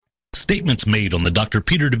Statements made on the Dr.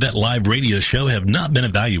 Peter DeVette Live radio show have not been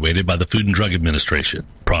evaluated by the Food and Drug Administration.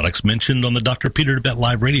 Products mentioned on the Dr. Peter DeVette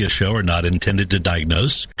Live radio show are not intended to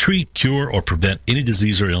diagnose, treat, cure, or prevent any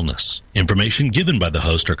disease or illness. Information given by the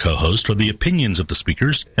host or co-host are the opinions of the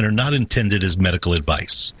speakers and are not intended as medical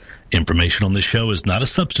advice. Information on this show is not a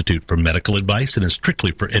substitute for medical advice and is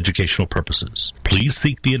strictly for educational purposes. Please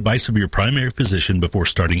seek the advice of your primary physician before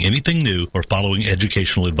starting anything new or following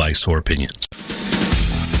educational advice or opinions.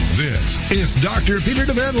 This is Dr. Peter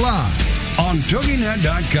DeVette Live on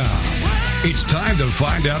TogiNet.com. It's time to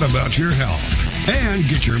find out about your health and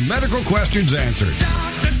get your medical questions answered.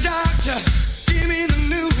 Doctor, give me the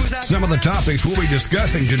news. Some of the topics we'll be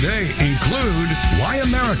discussing today include why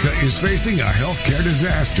America is facing a healthcare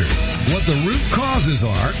disaster, what the root causes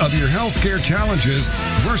are of your healthcare challenges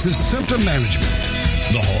versus symptom management,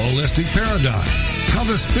 the holistic paradigm, how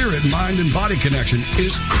the spirit, mind, and body connection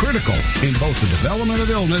is critical in both the development of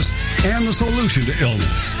illness and the solution to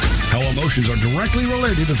illness, how emotions are directly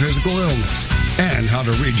related to physical illness, and how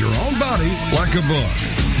to read your own body like a book.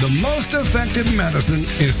 The most effective medicine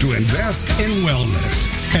is to invest in wellness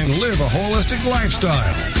and live a holistic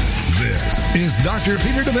lifestyle. This is Dr.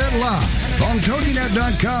 Peter DeVette Live on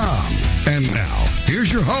TogiNet.com. And now, here's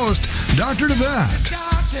your host, Dr. DeVette.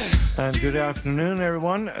 And good afternoon,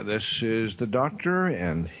 everyone. This is the doctor,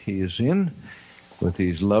 and he is in with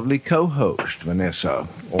his lovely co-host, Vanessa.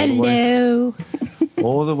 Hello.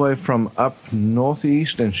 All the way from up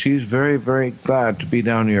northeast, and she's very, very glad to be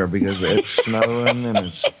down here because it's snowing and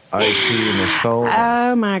it's icy and it's cold.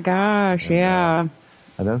 Oh, my gosh, yeah.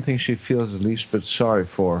 I don't think she feels the least bit sorry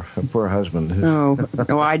for her poor husband.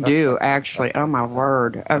 Oh, I do, actually. Oh, my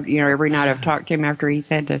word. Every night I've talked to him after he's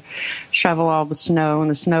had to shovel all the snow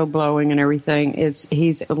and the snow blowing and everything.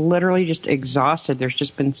 He's literally just exhausted. There's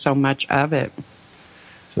just been so much of it.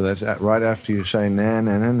 So that's right after you say, na,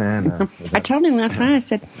 na, na, na, na. I told him last night, I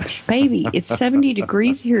said, baby, it's 70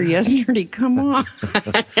 degrees here yesterday. Come on.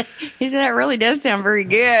 He said, that really does sound very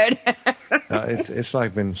good. It's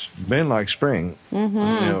like been like spring.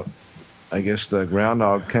 Mm-hmm. I guess the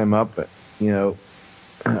groundhog came up, up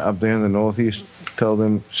there in the northeast, told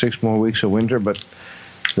them 6 more weeks of winter, but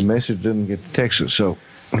the message didn't get to Texas. So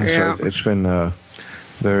it's been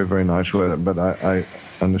very, very nice weather. But I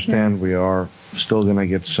understand we are still going to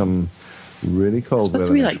get some really cold weather. It's supposed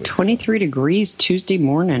to be like 23 degrees Tuesday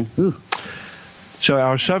morning. Ooh. So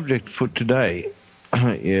our subject for today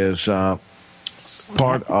is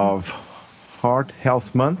part of Heart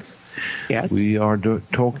Health Month. Yes. We are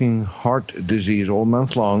talking heart disease all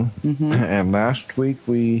month long. Mm-hmm. And last week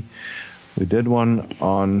we did one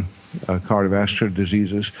on cardiovascular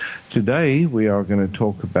diseases. Today we are going to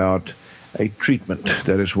talk about a treatment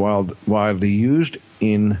that is widely used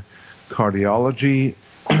in cardiology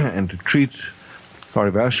and to treat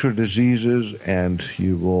cardiovascular diseases, and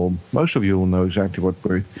most of you will know exactly what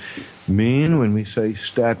we mean when we say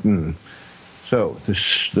statin. So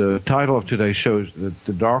the title of today's show is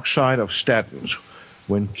the Dark Side of Statins,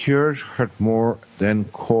 when cures hurt more than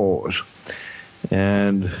cause.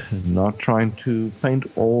 And not trying to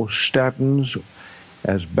paint all statins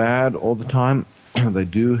as bad all the time. They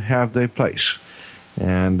do have their place.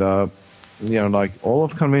 And like all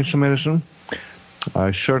of conventional medicine,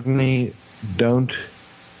 I certainly don't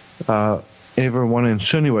ever want to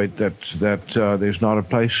insinuate that there's not a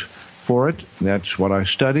place for it. That's what I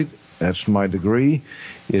studied. That's my degree,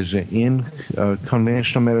 is in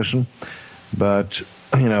conventional medicine. But,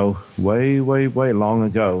 way, way, way long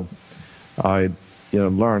ago, I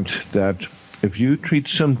learned that if you treat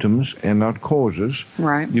symptoms and not causes,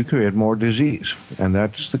 right, you create more disease. And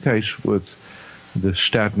that's the case with the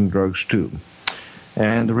statin drugs too.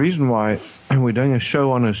 And the reason why we're doing a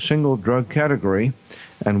show on a single drug category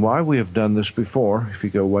and why we have done this before, if you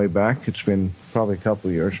go way back, it's been probably a couple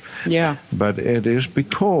of years. Yeah. But it is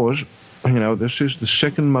because, this is the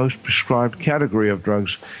second most prescribed category of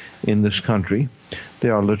drugs in this country.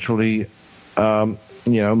 There are literally,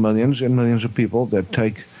 millions and millions of people that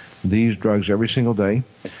take these drugs every single day.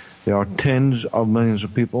 There are tens of millions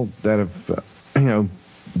of people that have,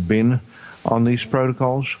 been on these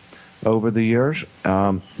protocols over the years.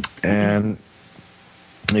 And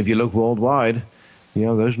if you look worldwide,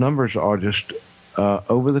 those numbers are just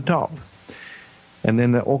over the top. And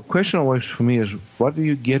then the question always for me is, what do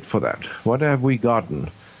you get for that? What have we gotten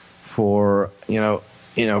for,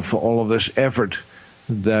 for all of this effort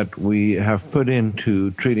that we have put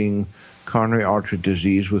into treating coronary artery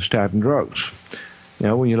disease with statin drugs?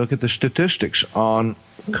 When you look at the statistics on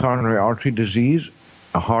coronary artery disease,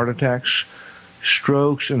 heart attacks,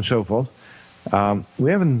 strokes, and so forth,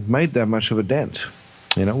 we haven't made that much of a dent.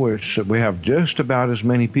 You know, we have just about as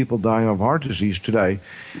many people dying of heart disease today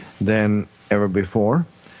than ever before.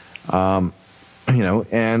 You know,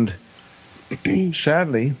 and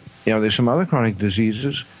sadly, you know, there's some other chronic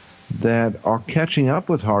diseases that are catching up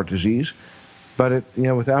with heart disease, but it, you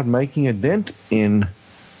know, without making a dent in,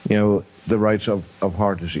 you know, the rates of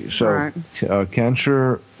heart disease. So Right.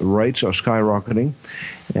 Cancer rates are skyrocketing,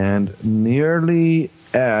 and nearly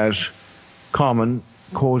as common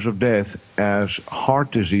cause of death as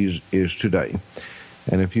heart disease is today.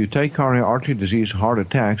 And if you take coronary artery disease, heart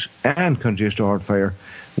attacks, and congestive heart failure,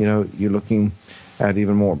 you know, you're looking at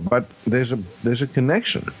even more. But there's a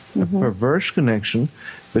connection, a perverse connection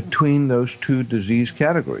between those two disease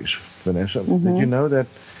categories, Vanessa. Did you know that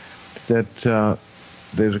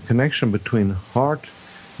there's a connection between heart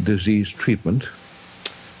disease treatment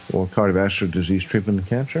or cardiovascular disease treatment and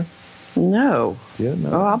cancer? No. Yeah, no.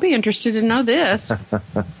 Oh, I'll be interested to know this.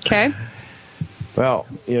 Okay. Well,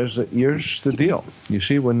 here's the deal. You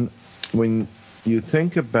see, when you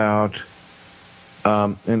think about,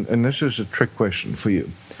 and this is a trick question for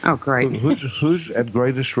you. Oh, great. Who's at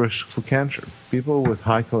greatest risk for cancer? People with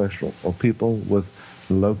high cholesterol or people with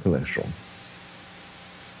low cholesterol?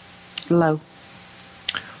 Low.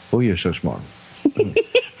 Oh, you're so smart.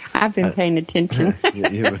 I've been paying attention.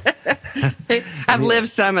 I've lived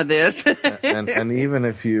some of this. and even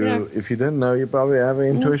if you didn't know, you probably have an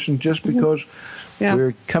intuition just because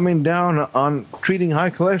we're coming down on treating high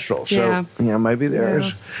cholesterol. So you know, maybe there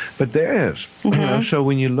is, but there is. You know, so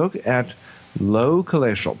when you look at low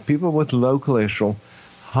cholesterol, people with low cholesterol,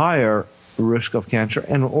 higher risk of cancer,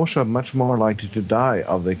 and also much more likely to die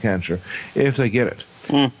of the cancer if they get it.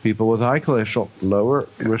 People with high cholesterol, lower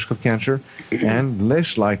risk of cancer, and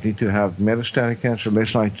less likely to have metastatic cancer,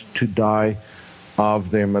 less likely to die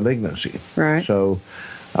of their malignancy. Right. So,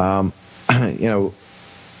 you know,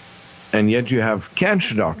 and yet you have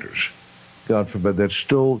cancer doctors, God forbid, that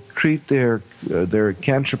still treat their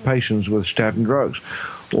cancer patients with statin drugs,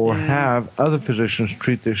 or have other physicians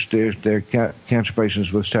treat their cancer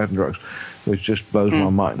patients with statin drugs, which just blows my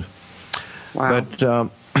mind. Wow. But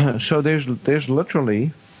so there's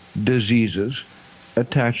literally diseases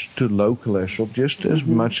attached to low cholesterol just as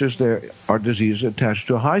much as there are diseases attached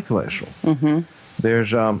to high cholesterol.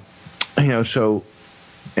 There's you know, so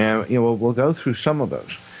you know, we'll go through some of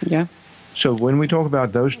those. Yeah. So when we talk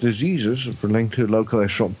about those diseases linked to low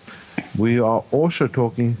cholesterol, we are also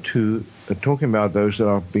talking about those that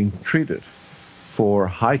are being treated for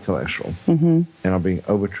high cholesterol and are being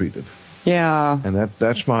overtreated. Yeah. And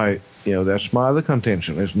that's my other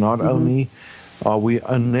contention. Is not only are we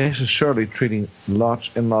unnecessarily treating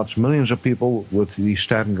lots and lots, millions of people with these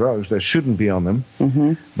statin drugs that shouldn't be on them,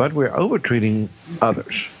 but we're overtreating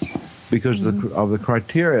others because of the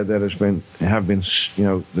criteria that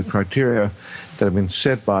the criteria that have been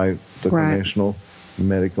set by the national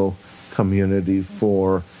medical community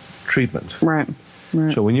for treatment. Right.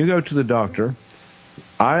 So when you go to the doctor,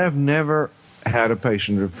 I have never had a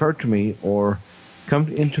patient refer to me or come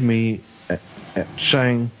into me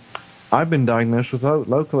saying, I've been diagnosed with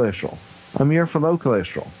low cholesterol. I'm here for low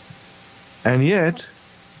cholesterol. And yet,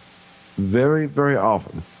 very, very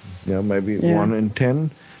often, you know, maybe 1 in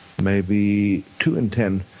 10, maybe 2 in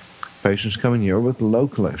 10 patients come in here with low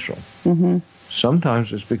cholesterol.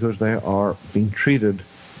 Sometimes it's because they are being treated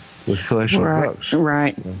with cholesterol drugs.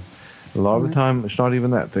 Right. You know, a lot of the time, it's not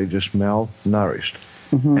even that. They're just malnourished.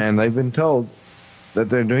 And they've been told that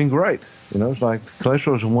they're doing great. You know, it's like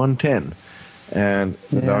cholesterol is 110. And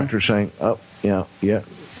the doctor's saying, oh, yeah,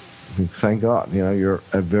 thank God, you know, you're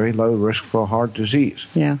at very low risk for heart disease.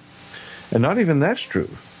 Yeah. And not even that's true.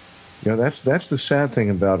 You know, that's the sad thing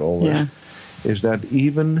about all this, is that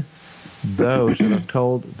even those that are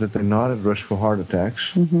told that they're not at risk for heart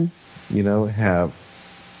attacks, you know, have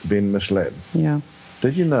been misled. Yeah.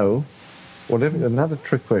 Did you know, another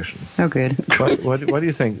trick question. Oh, good. What do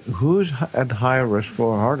you think? Who's at higher risk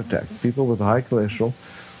for a heart attack? People with high cholesterol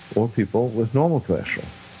or people with normal cholesterol?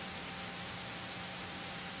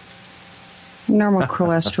 Normal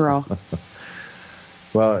cholesterol.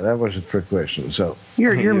 Well, that was a trick question. So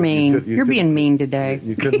You're mean. You're being mean today.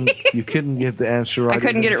 You couldn't get the answer right. I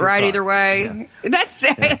couldn't get it right either way. Yeah.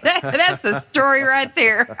 That's the story right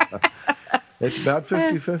there. It's about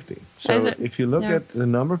 50-50. So if you look at the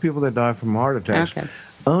number of people that die from heart attacks,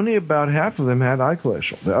 only about half of them had high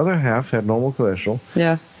cholesterol. The other half had normal cholesterol.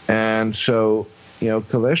 Yeah. And so, you know,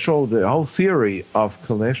 cholesterol, the whole theory of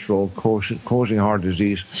cholesterol causing heart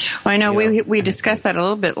disease. Well, I know we discussed that a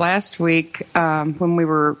little bit last week when we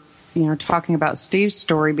were, you know, talking about Steve's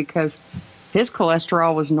story, because his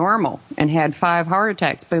cholesterol was normal and had 5 heart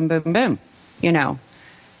attacks. Boom, boom, boom. You know.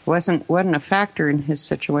 wasn't a factor in his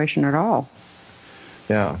situation at all.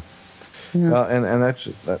 Yeah. And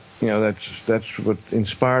that's what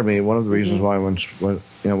inspired me. One of the reasons why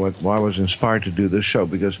I was inspired to do this show,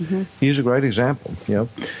 because he's a great example.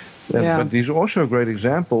 But he's also a great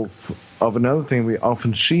example of another thing we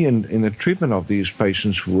often see in the treatment of these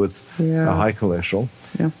patients with high cholesterol,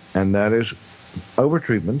 and that is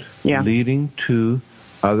overtreatment leading to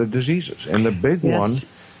other diseases. And the big one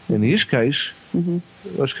in his case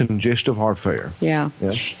was congestive heart failure.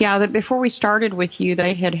 That before we started with you,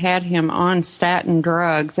 they had him on statin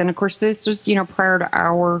drugs. And, of course, this was, prior to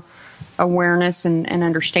our awareness and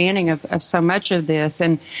understanding of so much of this.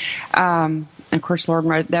 And, of course,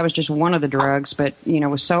 Lord, that was just one of the drugs, but,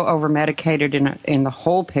 was so over-medicated in the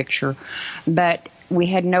whole picture. But we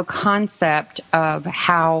had no concept of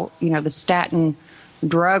how, the statin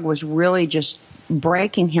drug was really just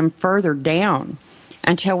breaking him further down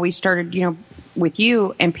until we started, with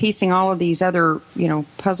you and piecing all of these other,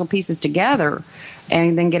 puzzle pieces together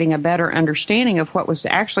and then getting a better understanding of what was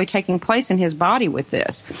actually taking place in his body with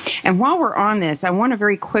this. And while we're on this, I want to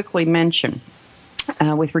very quickly mention,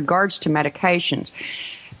 with regards to medications,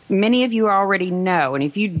 many of you already know, and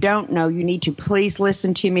if you don't know, you need to please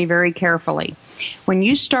listen to me very carefully. When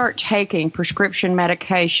you start taking prescription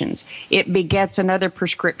medications, it begets another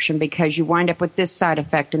prescription because you wind up with this side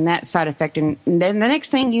effect and that side effect. And then the next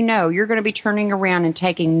thing you know, you're going to be turning around and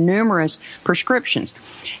taking numerous prescriptions.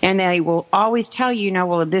 And they will always tell you,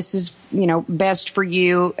 well, this is, best for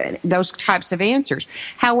you, those types of answers.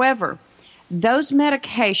 However, those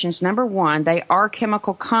medications, number one, they are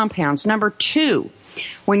chemical compounds. Number two,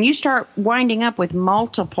 when you start winding up with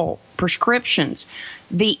multiple prescriptions,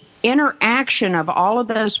 the interaction of all of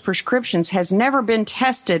those prescriptions has never been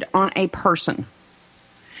tested on a person.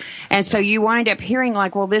 And so you wind up hearing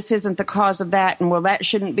like, well, this isn't the cause of that, and well, that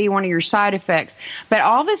shouldn't be one of your side effects. But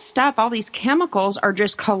all this stuff, all these chemicals are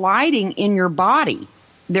just colliding in your body.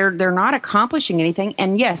 They're not accomplishing anything.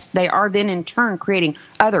 And yes, they are then in turn creating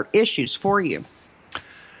other issues for you.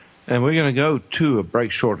 And we're going to go to a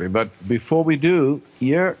break shortly. But before we do,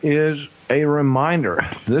 here is a reminder.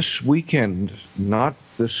 This weekend, not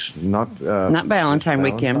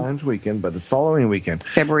Valentine's weekend, but the following weekend.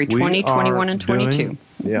 February 20, 21, and 22.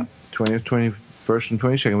 20th, 21st, and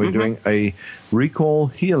 22nd. We're doing a Recall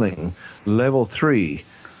Healing Level 3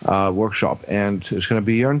 workshop. And it's going to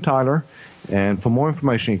be here in Tyler. And for more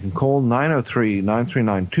information, you can call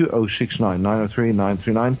 903-939-2069,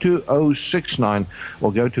 903-939-2069,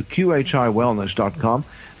 or go to qhiwellness.com.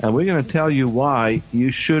 And we're going to tell you why you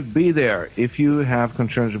should be there if you have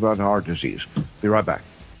concerns about heart disease. Be right back.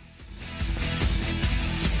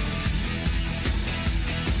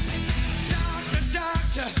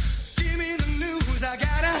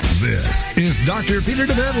 This is Dr. Peter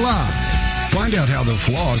DeVette Live. Find out how the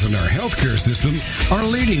flaws in our healthcare system are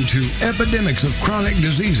leading to epidemics of chronic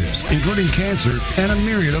diseases, including cancer and a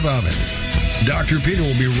myriad of others. Dr. Peter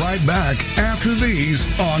will be right back after these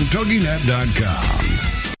on TogiNet.com.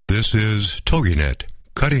 This is TogiNet,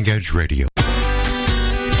 Cutting Edge Radio.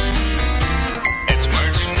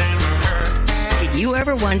 Did you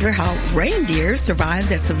ever wonder how reindeer survive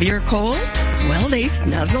the severe cold? Well, they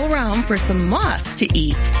snuzzle around for some moss to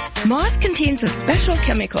eat. Moss contains a special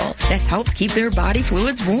chemical that helps keep their body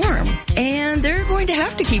fluids warm. And they're going to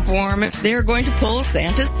have to keep warm if they're going to pull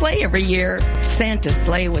Santa's sleigh every year. Santa's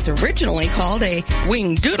sleigh was originally called a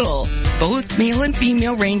winged doodle. Both male and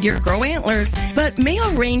female reindeer grow antlers, but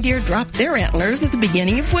male reindeer drop their antlers at the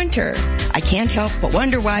beginning of winter. I can't help but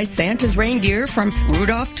wonder why Santa's reindeer from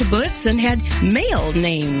Rudolph to Blitzen had male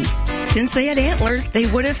names. Since they had antlers, they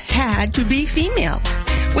would have had to be female.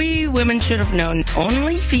 We women should have known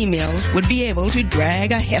only females would be able to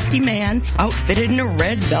drag a hefty man outfitted in a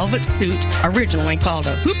red velvet suit, originally called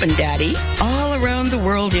a hoopin' daddy, all around the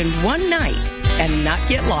world in one night and not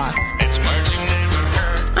get lost.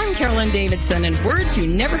 I'm Carolyn Davidson, and Words You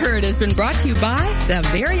Never Heard has been brought to you by the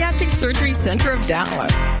Bariatric Surgery Center of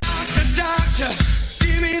Dallas. Doctor,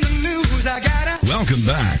 give me the news, I gotta... Welcome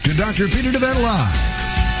back to Dr. Peter DeVette Live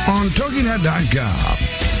on TogiNet.com.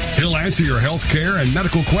 He'll answer your health care and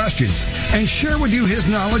medical questions and share with you his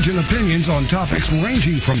knowledge and opinions on topics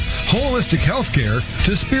ranging from holistic health care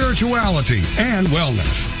to spirituality and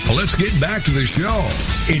wellness. Well, let's get back to the show.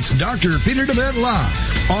 It's Dr. Peter DeVette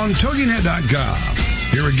Live on TogiNet.com.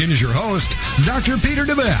 Here again is your host, Dr. Peter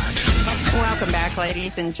DeVette. Welcome back,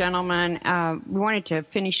 ladies and gentlemen. We wanted to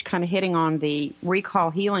finish kind of hitting on the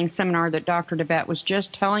Recall Healing seminar that Dr. DeVette was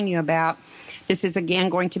just telling you about. This is again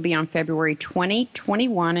going to be on February 20,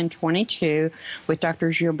 21, and 22 with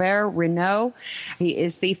Dr. Gilbert Renaud. He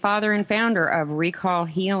is the father and founder of Recall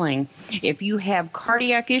Healing. If you have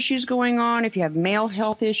cardiac issues going on, if you have male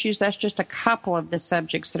health issues, that's just a couple of the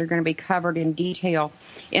subjects that are going to be covered in detail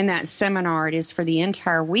in that seminar. It is for the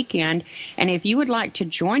entire weekend. And if you would like to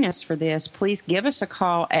join us for this, please give us a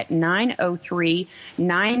call at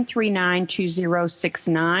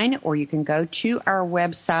 903-939-2069, or you can go to our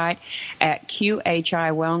website at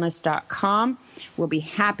qhiwellness.com. We'll be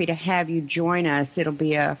happy to have you join us. It'll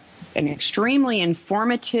be an extremely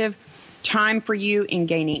informative time for you in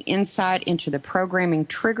gaining insight into the programming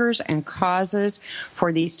triggers and causes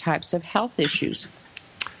for these types of health issues.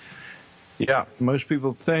 Yeah, most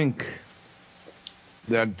people think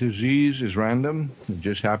that disease is random. It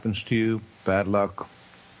just happens to you. Bad luck.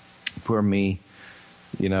 Poor me.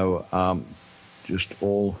 Just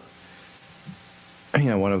all,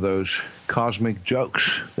 one of those cosmic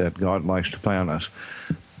jokes that God likes to play on us.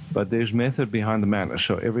 But there's method behind the madness.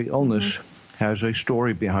 So every illness has a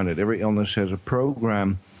story behind it. Every illness has a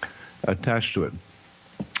program attached to it.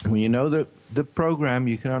 When you know the program,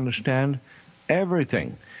 you can understand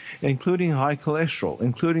everything, including high cholesterol,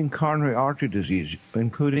 including coronary artery disease,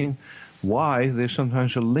 including why there's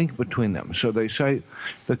sometimes a link between them. So they say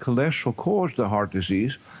the cholesterol caused the heart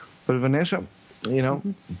disease, but Vanessa,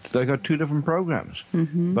 they got two different programs,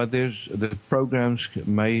 but the programs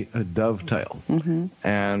may dovetail,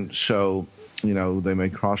 and so they may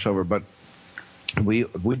cross over. But we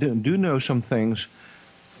do know some things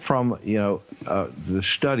from the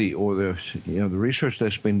study or the research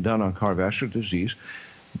that's been done on cardiovascular disease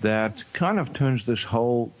that kind of turns this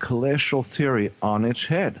whole cholesterol theory on its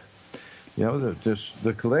head.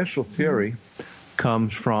 The cholesterol theory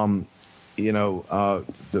comes from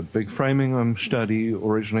the big Framingham study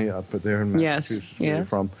originally up there in Massachusetts,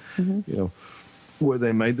 from where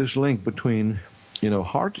they made this link between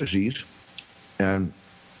heart disease and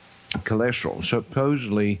cholesterol,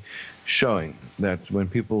 supposedly showing that when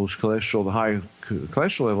people's cholesterol, the higher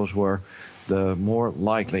cholesterol levels were, the more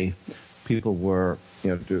likely people were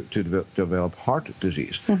to develop heart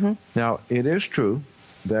disease. Now, it is true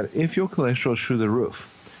that if your cholesterol is through the roof,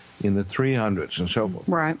 in the 300s and so forth,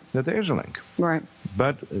 that there's a link. Right.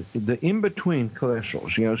 But the in-between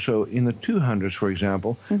cholesterols, so in the 200s, for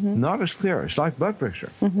example, not as clear. It's like blood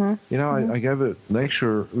pressure. I gave a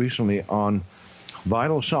lecture recently on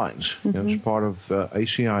vital signs. It's part of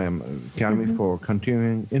ACIM, Academy for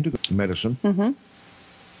Continuing Integrative Medicine.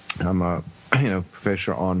 I'm a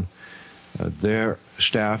professor on their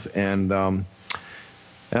staff, and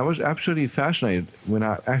I was absolutely fascinated when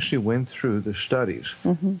I actually went through the studies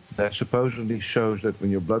that supposedly shows that when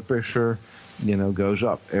your blood pressure, goes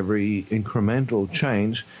up, every incremental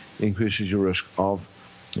change increases your risk of,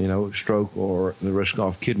 stroke or the risk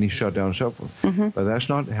of kidney shutdown and so forth. But that's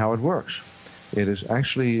not how it works. It is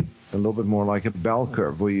actually a little bit more like a bell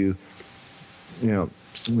curve where your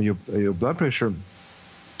blood pressure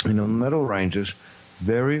in the middle ranges,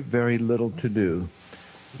 very, very little to do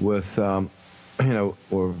with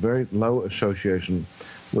or very low association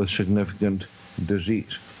with significant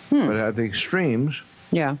disease. But at the extremes,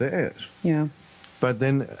 there is. But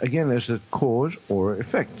then, again, there's a cause or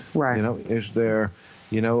effect. Right. Is there,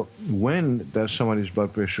 when does somebody's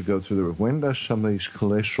blood pressure go through the roof? When does somebody's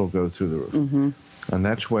cholesterol go through the roof? And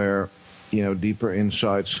that's where, deeper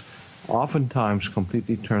insights oftentimes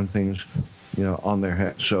completely turn things, on their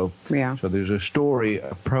head. So there's a story,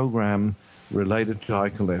 a program related to high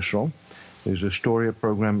cholesterol. There's a story, a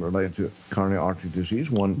program related to coronary artery disease,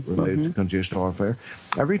 one related to congestive heart failure.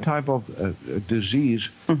 Every type of disease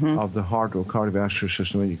of the heart or cardiovascular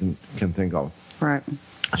system that you can think of. Right.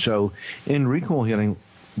 So in Recall Healing,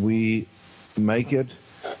 we make it,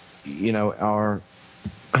 our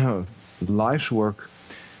life's work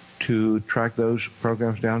to track those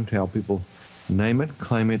programs down, to help people name it,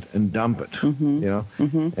 claim it, and dump it. And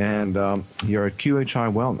here at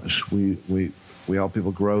QHI Wellness, we help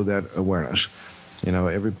people grow that awareness.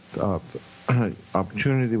 Every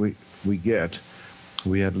opportunity we get,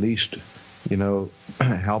 we at least,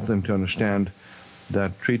 help them to understand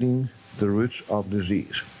that treating the roots of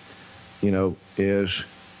disease, is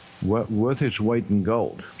worth its weight in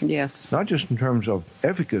gold. Yes. Not just in terms of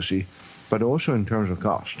efficacy, but also in terms of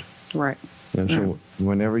cost. Right. And so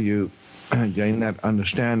whenever you gain that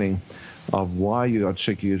understanding of why you got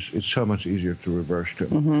sick, it's so much easier to reverse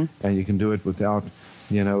to. And you can do it without,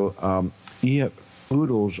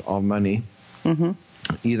 oodles of money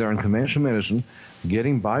either in conventional medicine,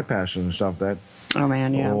 getting bypasses and stuff that, Oh,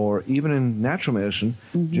 man, yeah. or even in natural medicine,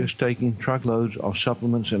 just taking truckloads of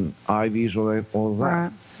supplements and IVs, all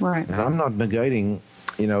that. Right. And I'm not negating,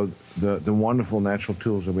 the wonderful natural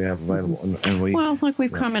tools that we have available. And like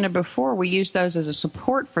we've commented before, we use those as a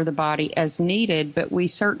support for the body as needed, but we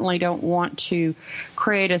certainly don't want to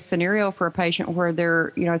create a scenario for a patient where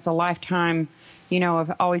they're, it's a lifetime,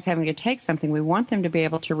 of always having to take something. We want them to be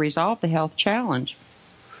able to resolve the health challenge.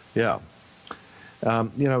 Yeah.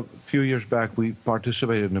 A few years back, we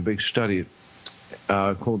participated in a big study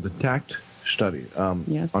called the TACT study on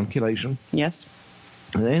chelation. Yes.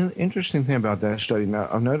 And the interesting thing about that study, now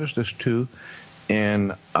I've noticed this too,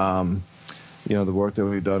 in the work that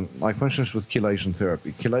we've done, like for instance with chelation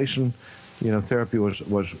therapy. Chelation, therapy was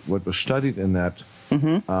what was studied in that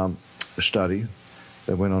study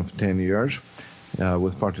that went on for 10 years.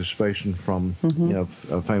 With participation from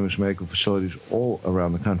famous medical facilities all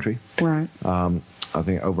around the country. Right. I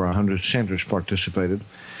think over 100 centers participated.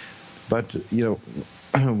 But,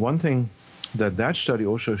 one thing that study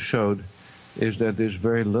also showed is that there's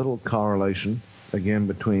very little correlation, again,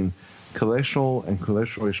 between cholesterol and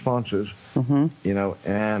cholesterol responses,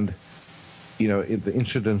 and, the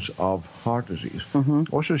incidence of heart disease.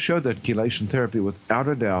 Also showed that chelation therapy, without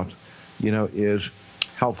a doubt, is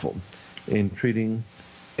helpful in treating,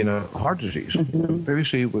 heart disease.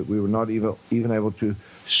 Previously, we were not even able to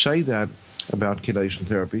say that about chelation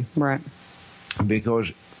therapy, right?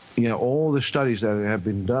 Because all the studies that have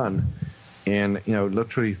been done, and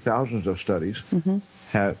literally thousands of studies,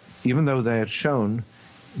 have, even though they had shown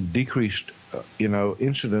decreased,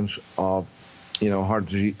 incidence of,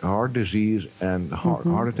 heart disease and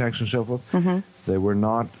heart attacks and so forth, they were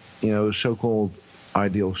not, so-called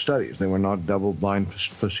ideal studies. They were not double-blind,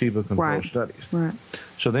 placebo-controlled studies. Right.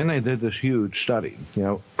 So then they did this huge study,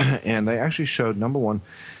 and they actually showed, number one,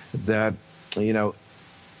 that,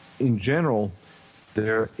 in general,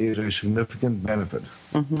 there is a significant benefit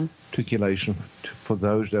to chelation for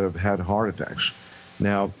those that have had heart attacks.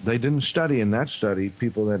 Now, they didn't study in that study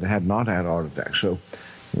people that had not had heart attacks. So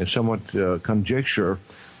it's somewhat conjecture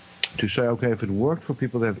to say, okay, if it worked for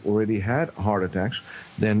people that already had heart attacks,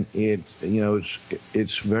 then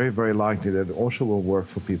it's very, very likely that it also will work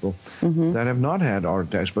for people that have not had heart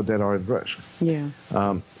attacks but that are at risk. Yeah.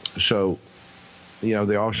 So,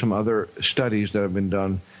 there are some other studies that have been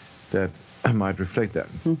done that might reflect that.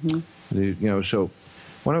 So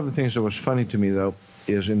one of the things that was funny to me, though,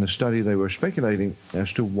 is in the study they were speculating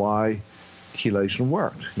as to why chelation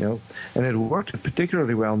worked, and it worked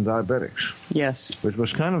particularly well in diabetics. Yes. Which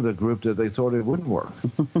was kind of the group that they thought it wouldn't work.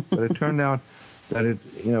 But it turned out that it,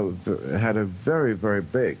 had a very, very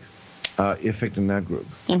big effect in that group.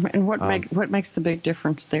 And what makes the big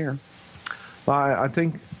difference there? Well, I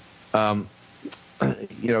think,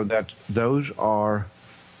 that those are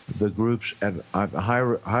the groups at the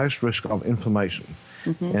highest risk of inflammation.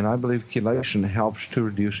 And I believe chelation helps to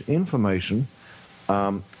reduce inflammation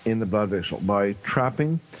in the blood vessel by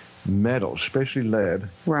trapping metals, especially lead,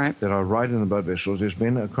 that are right in the blood vessels. There's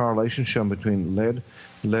been a correlation shown between lead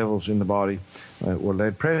levels in the body, or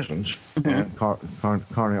lead presence, and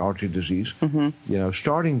coronary artery disease.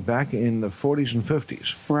 Starting back in the 40s and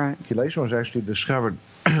 50s. Right. Chelation was actually discovered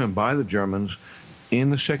by the Germans in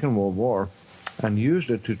the Second World War, and used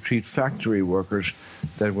it to treat factory workers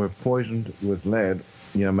that were poisoned with lead,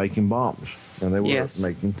 making bombs. And they were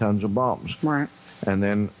making tons of bombs. Right. And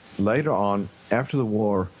then later on, after the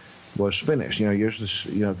war was finished, here's this,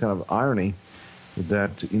 kind of irony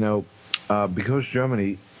that, because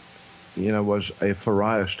Germany, was a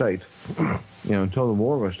pariah state, until the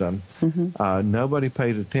war was done, nobody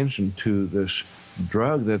paid attention to this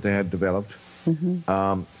drug that they had developed. As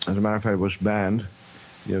a matter of fact, it was banned.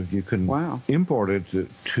 You couldn't import it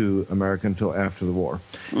to America until after the war.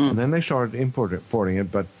 And then they started importing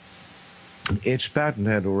it, but its patent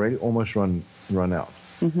had already almost run out.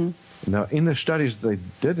 Now, in the studies they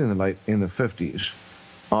did in the 50s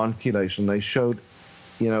on chelation, they showed,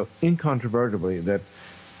 incontrovertibly that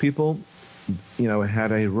people,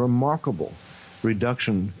 had a remarkable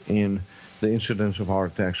reduction in the incidence of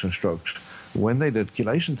heart attacks and strokes when they did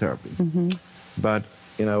chelation therapy. But,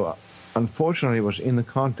 unfortunately, it was in the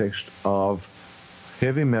context of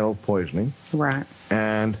heavy metal poisoning. Right.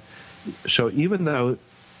 And so even though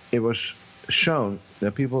it was shown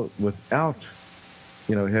that people without,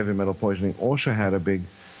 heavy metal poisoning also had a big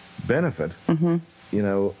benefit, they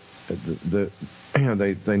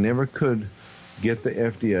never could get the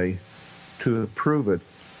FDA to approve it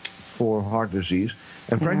for heart disease.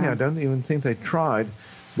 And frankly, I don't even think they tried,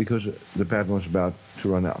 because the patent was about to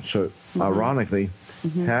run out. So ironically,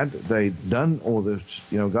 Had they done all this,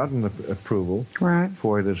 gotten the approval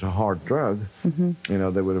for it as a hard drug,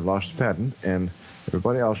 they would have lost the patent, and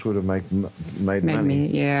everybody else would have made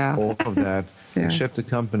money off of that, except the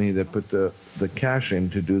company that put the cash in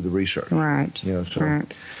to do the research. Right.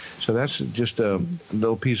 So that's just a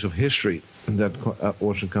little piece of history that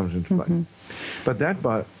also comes into play. But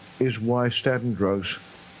that is why statin drugs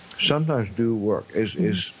sometimes do work.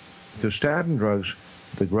 Is the statin drugs,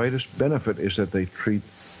 the greatest benefit is that they treat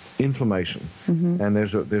inflammation, and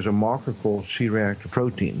there's a marker called C-reactive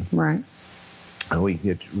protein. Right. And we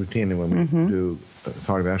get routinely when we do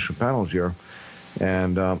cardiovascular panels here,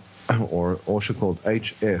 and or also called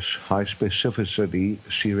HS, high specificity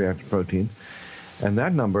C-reactive protein, and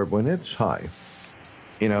that number, when it's high,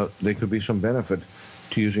 there could be some benefit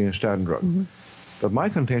to using a statin drug. But my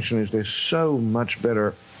contention is there's so much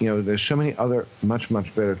better, there's so many other much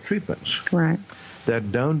better treatments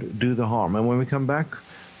that don't do the harm. And when we come back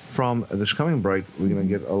from this coming break, we're going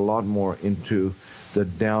to get a lot more into the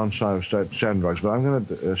downside of statin drugs. But I'm going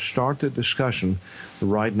to start the discussion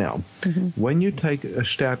right now. When you take a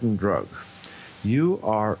statin drug, you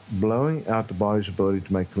are blowing out the body's ability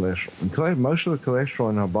to make cholesterol. And most of the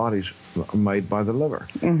cholesterol in our bodies are made by the liver.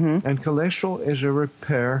 And cholesterol is a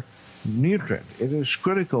repair nutrient. It is a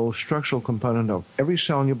critical structural component of every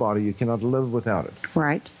cell in your body. You cannot live without it.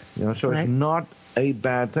 Right. So it's not a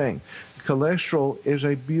bad thing. Cholesterol is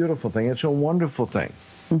a beautiful thing. It's a wonderful thing.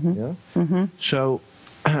 So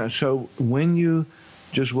when you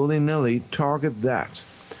just willy-nilly target that,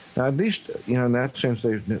 now at least in that sense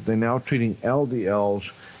they're now treating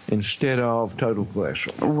LDLs instead of total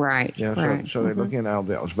cholesterol. Right. So they're looking at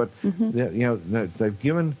LDLs, but they've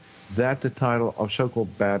given that the title of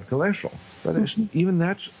so-called bad cholesterol. But even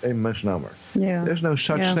that's a misnomer. There's no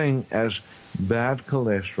such thing as bad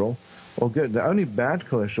cholesterol or good. The only bad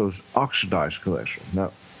cholesterol is oxidized cholesterol.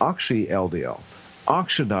 Now, oxy-LDL,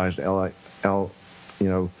 oxidized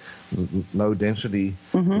low-density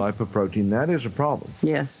lipoprotein, that is a problem.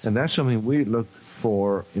 Yes. And that's something we look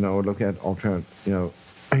for, look at alternate,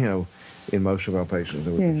 in most of our patients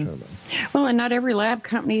that we're concerned about. Well, and not every lab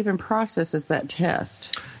company even processes that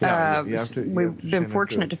test. We've been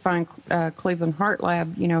fortunate to find Cleveland Heart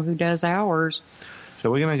Lab, who does ours.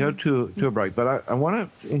 So we're going to go to a break, but I want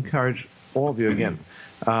to encourage all of you again.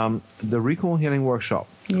 The Recall Healing Workshop,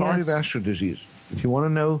 cardiovascular disease. If you want to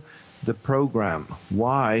know the program,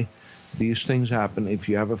 why these things happen, if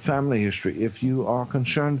you have a family history, if you are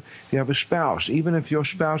concerned, if you have a spouse, even if your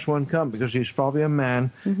spouse won't come, because he's probably a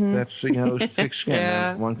man that's, thick-skinned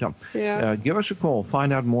and won't come. Give us a call.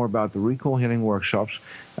 Find out more about the Recall Healing Workshops,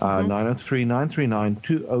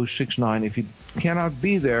 903-939-2069. If you cannot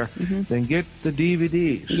be there, then get the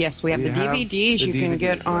DVDs. Yes, we have the DVDs you can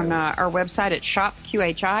get on our website at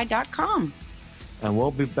shopqhi.com. And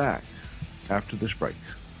we'll be back after this break.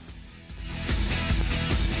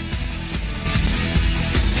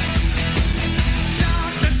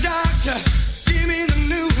 Doctor, give me the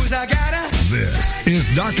news, I gotta. This is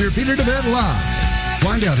Dr. Peter DeVette Live.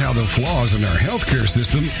 Find out how the flaws in our healthcare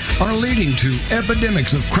system are leading to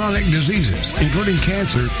epidemics of chronic diseases, including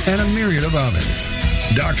cancer and a myriad of others.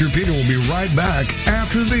 Dr. Peter will be right back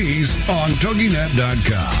after these on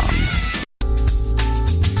TogiNet.com.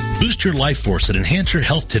 Boost your life force and enhance your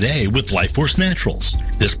health today with Life Force Naturals.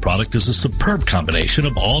 This product is a superb combination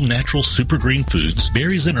of all natural super green foods,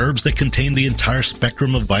 berries, and herbs that contain the entire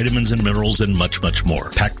spectrum of vitamins and minerals and much, much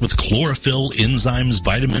more. Packed with chlorophyll, enzymes,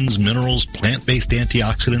 vitamins, minerals, plant-based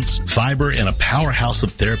antioxidants, fiber, and a powerhouse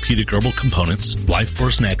of therapeutic herbal components, Life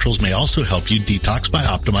Force Naturals may also help you detox by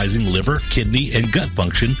optimizing liver, kidney, and gut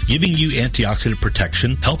function, giving you antioxidant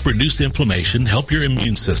protection, help reduce inflammation, help your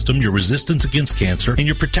immune system, your resistance against cancer, and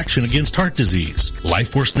your protection against heart disease. Life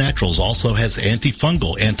Force Naturals also has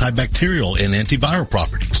antifungal, antibacterial, and antiviral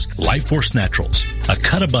properties. Life Force Naturals, a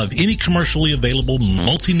cut above any commercially available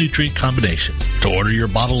multi-nutrient combination. To order your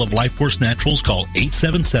bottle of Life Force Naturals, call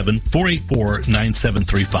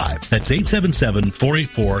 877-484-9735. That's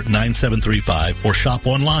 877-484-9735, or shop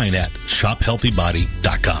online at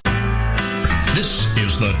shophealthybody.com. This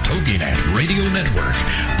is the TogiNet Radio Network,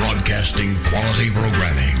 broadcasting quality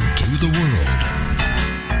programming to the world.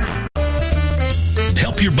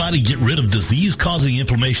 Help Help your body get rid of disease-causing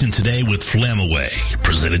inflammation today with Flamaway,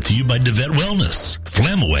 presented to you by DeVette Wellness.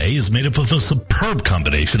 Flamaway is made up of a superb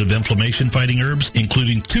combination of inflammation-fighting herbs,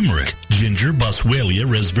 including turmeric, ginger, boswellia,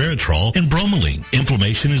 resveratrol, and bromelain.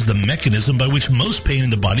 Inflammation is the mechanism by which most pain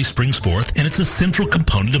in the body springs forth, and it's a central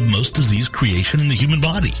component of most disease creation in the human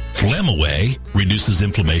body. Flamaway reduces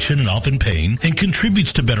inflammation and often pain and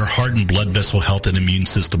contributes to better heart and blood vessel health and immune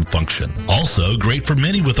system function. Also, great for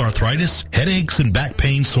many with arthritis, headaches and back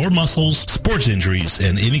pain, sore muscles, sports injuries,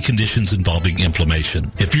 and any conditions involving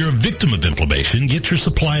inflammation. If you're a victim of inflammation, get your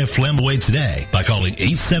supply of Flamaway today by calling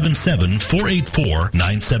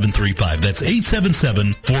 877-484-9735. That's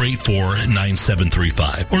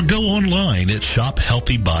 877-484-9735. Or go online at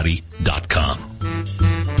shophealthybody.com.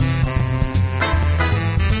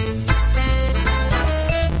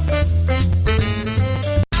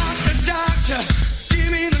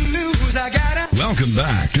 Welcome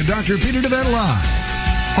back to Dr. Peter DeVette Live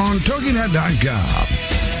on TogiNet.com.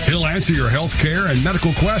 He'll answer your health care and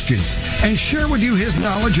medical questions and share with you his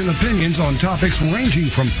knowledge and opinions on topics ranging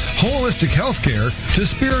from holistic health care to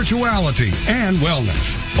spirituality and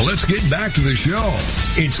wellness. Well, let's get back to the show.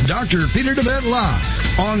 It's Dr. Peter DeVette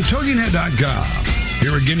Live on TogiNet.com.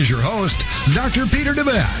 Here again is your host, Dr. Peter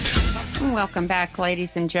DeVette. Welcome back,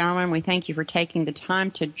 ladies and gentlemen. We thank you for taking the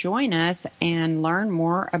time to join us and learn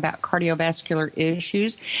more about cardiovascular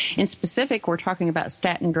issues. In specific, we're talking about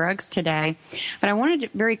statin drugs today. But I wanted to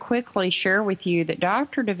very quickly share with you that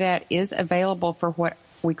Dr. DeVette is available for what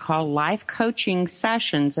we call life coaching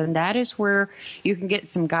sessions, and that is where you can get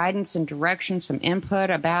some guidance and direction, some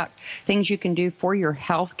input about things you can do for your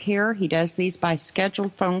health care. He does these by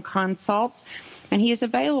scheduled phone consults, and he is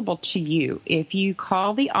available to you. If you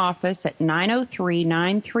call the office at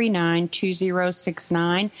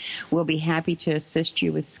 903-939-2069, we'll be happy to assist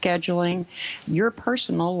you with scheduling your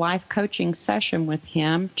personal life coaching session with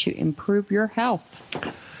him to improve your health.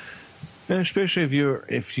 And especially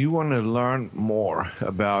if you want to learn more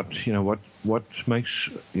about what makes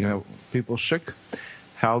people sick,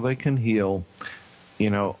 how they can heal,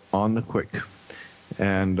 on the quick,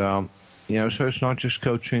 and so it's not just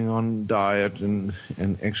coaching on diet and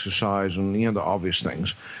exercise and the obvious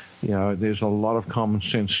things. There's a lot of common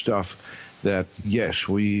sense stuff that yes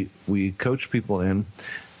we coach people in,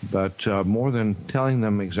 but more than telling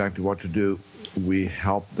them exactly what to do, we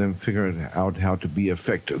help them figure out how to be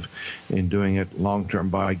effective in doing it long term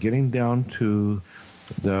by getting down to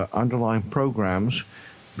the underlying programs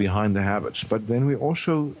behind the habits. But then we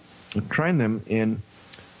also train them in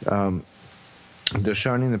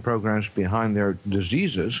discerning the programs behind their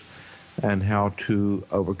diseases and how to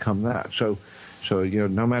overcome that. So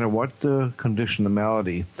no matter what the condition, the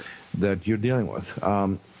malady that you're dealing with,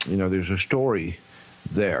 there's a story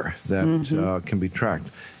there that can be tracked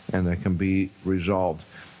and that can be resolved,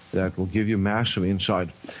 that will give you massive insight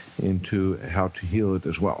into how to heal it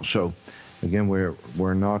as well. So, again,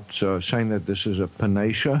 we're not saying that this is a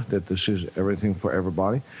panacea, that this is everything for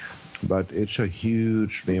everybody, but it's a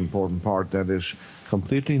hugely important part that is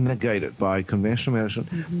completely negated by conventional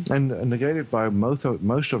medicine and negated by most of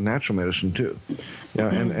natural medicine too.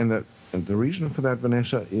 And the reason for that,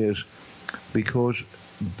 Vanessa, is because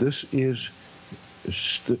this is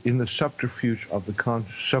in the subterfuge of the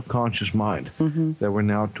subconscious mind that we're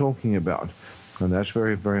now talking about. And that's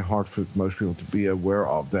very, very hard for most people to be aware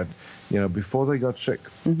of, that, before they got sick,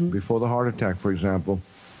 before the heart attack, for example,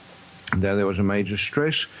 that there was a major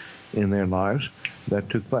stress in their lives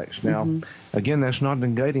that took place. Now, again, that's not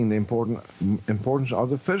negating the importance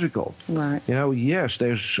of the physical. Right. Yes,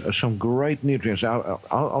 there's some great nutrients.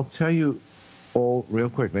 I'll tell you all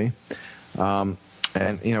real quickly.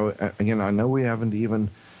 And, again, I know we haven't even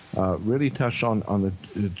really touched on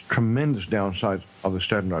the tremendous downsides of the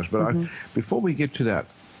statin drugs. But before we get to that,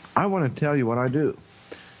 I want to tell you what I do,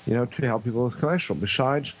 to help people with cholesterol.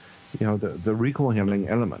 Besides, the recall handling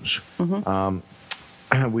elements,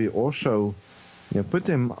 we also put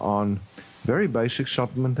them on very basic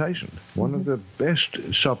supplementation. One of the best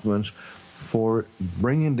supplements for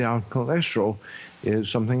bringing down cholesterol is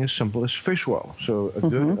something as simple as fish oil. So a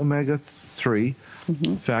good omega-3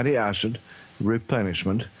 fatty acid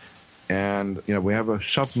replenishment. And, we have a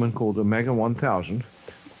supplement called Omega 1000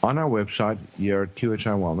 on our website here at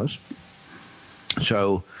QHI Wellness.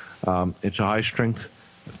 So it's a high-strength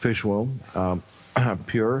fish oil,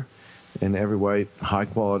 pure in every way, high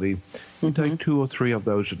quality. You take 2 or 3 of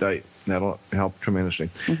those a day. That'll help tremendously.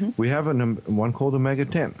 We have one called Omega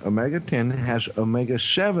 10. Omega 10 has Omega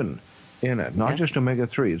 7 in it, not just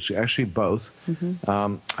omega-3. It's actually both.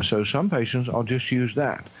 So some patients, I'll just use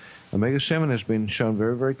that. Omega-7 has been shown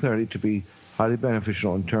very, very clearly to be highly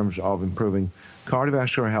beneficial in terms of improving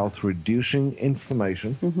cardiovascular health, reducing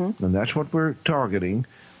inflammation, and that's what we're targeting.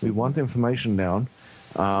 We want the inflammation down.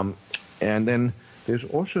 And then there's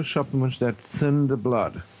also supplements that thin the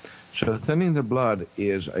blood. So thinning the blood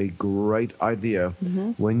is a great idea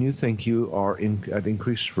when you think you are at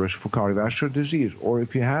increased risk for cardiovascular disease, or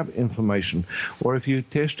if you have inflammation, or if you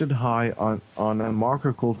tested high on a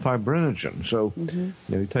marker called fibrinogen. So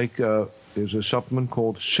you take there's a supplement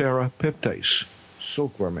called serapeptase,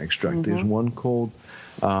 silkworm extract. There's one called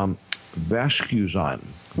vascuzyme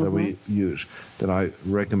that we use that I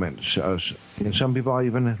recommend. And some people I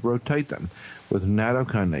even rotate them with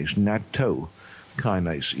nattokinase,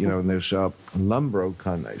 kinase, and there's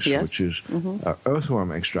lumbrokinase, which is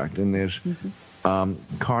earthworm extract, and there's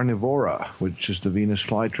carnivora, which is the Venus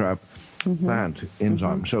flytrap plant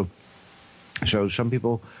enzyme. So some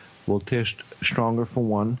people will test stronger for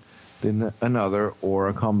one than another, or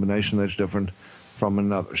a combination that's different from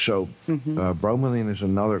another. So bromelain is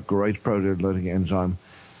another great proteolytic enzyme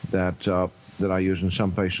that I use in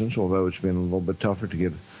some patients, although it's been a little bit tougher to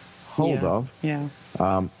get hold of.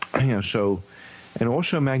 And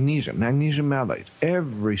also magnesium malate.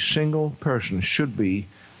 Every single person should be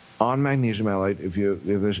on magnesium malate if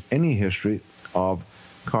there's any history of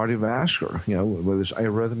cardiovascular, whether it's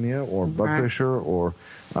arrhythmia or blood pressure or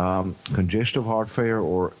congestive heart failure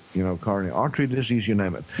or coronary artery disease, you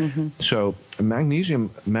name it. So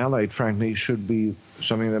magnesium malate, frankly, should be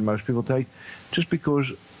something that most people take, just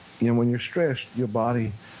because when you're stressed, your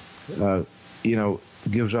body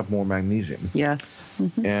gives up more magnesium. Yes.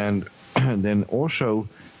 And then also,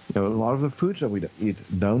 a lot of the foods that we eat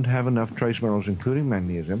don't have enough trace minerals, including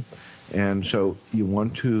magnesium, and so you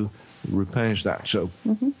want to replenish that. So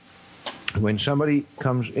when somebody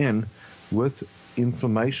comes in with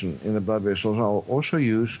inflammation in the blood vessels, I'll also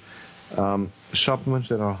use supplements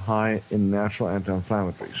that are high in natural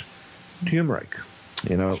anti-inflammatories. Turmeric,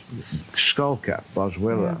 skullcap,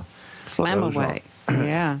 boswellia. Flamaway.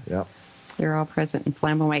 Yeah. They're all present in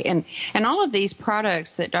Flamaway. And all of these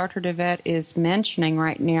products that Dr. DeVette is mentioning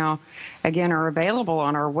right now, again, are available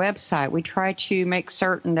on our website. We try to make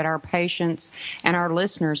certain that our patients and our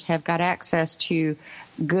listeners have got access to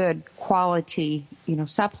good quality,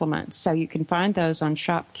 supplements. So you can find those on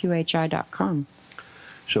shopqhi.com.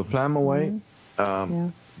 So Flamaway,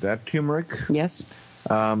 that turmeric. Yes.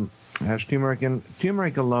 Has turmeric in.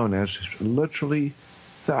 Turmeric alone has literally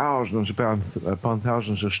thousands upon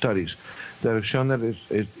thousands of studies that have shown that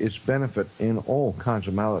its benefit in all kinds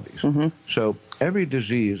of maladies. So every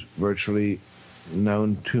disease virtually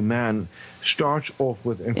known to man starts off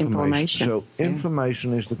with inflammation. So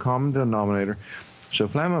inflammation is the common denominator. So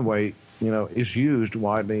Flamaway, is used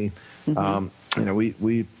widely.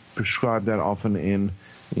 We prescribe that often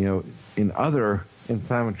in other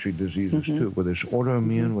inflammatory diseases too, whether it's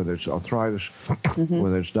autoimmune, whether it's arthritis,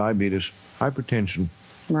 whether it's diabetes, hypertension.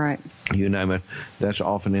 Right. You name it, that's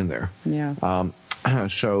often in there. Yeah.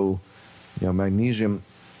 So, magnesium,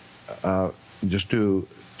 just to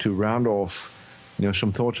round off,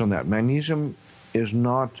 some thoughts on that. Magnesium is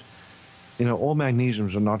not, all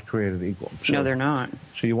magnesiums are not created equal. So, no, they're not.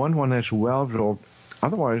 So you want one that's well absorbed.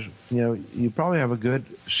 Otherwise, you probably have a good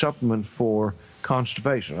supplement for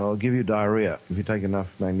constipation. It'll give you diarrhea if you take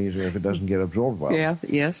enough magnesium, if it doesn't get absorbed well. Yeah,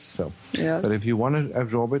 yes. So, yes. But if you want to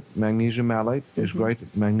absorb it, magnesium malate is great.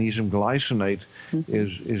 Magnesium glycinate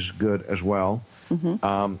is good as well.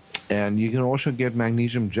 And you can also get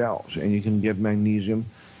magnesium gels, and you can get magnesium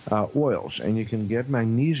oils, and you can get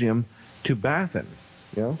magnesium to bath in.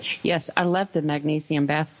 Yes, I love the magnesium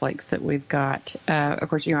bath flakes that we've got. Of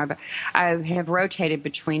course, I have rotated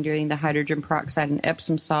between doing the hydrogen peroxide and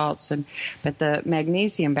Epsom salts, but the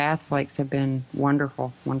magnesium bath flakes have been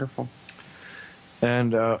wonderful, wonderful.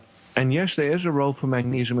 And yes, there is a role for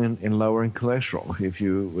magnesium in lowering cholesterol. If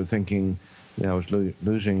you were thinking, I was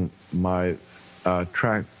losing my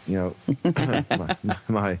track,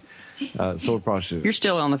 my thought process. You're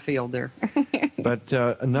still on the field there. But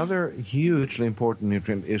another hugely important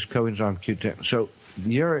nutrient is coenzyme Q10. So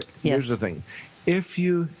here's the thing. If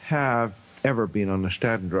you have ever been on a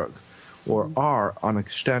statin drug or are on a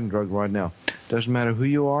statin drug right now, doesn't matter who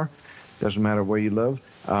you are, doesn't matter where you live,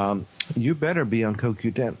 you better be on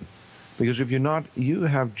CoQ10. Because if you're not, you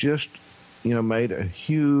have just made a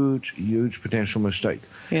huge potential mistake.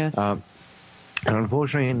 Yes. And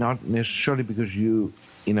unfortunately, not necessarily because you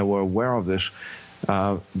were aware of this.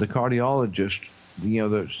 The cardiologist,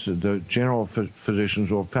 the general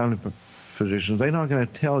physicians or family physicians, they're not going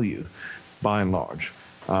to tell you, by and large,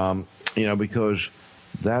 because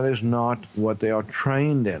that is not what they are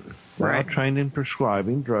trained in. They are trained in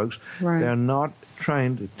prescribing drugs. They are not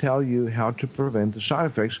trained to tell you how to prevent the side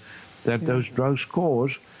effects that those drugs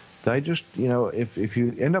cause. They just, if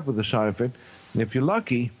you end up with a side effect, if you're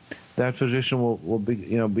lucky, that physician will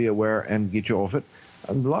be aware and get you off it.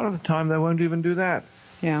 A lot of the time, they won't even do that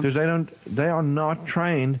because they are not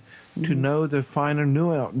trained to know the finer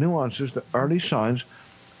nuances, the early signs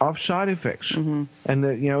of side effects. And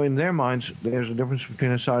in their minds, there's a difference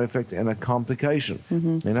between a side effect and a complication.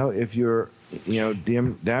 If you're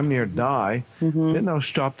damn near die, then they'll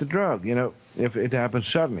stop the drug. If it happens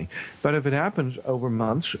suddenly, but if it happens over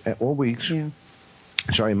months or weeks.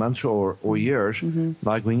 Months or years,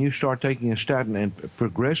 like when you start taking a statin and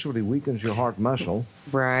progressively weakens your heart muscle.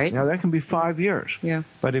 Now, that can be 5 years.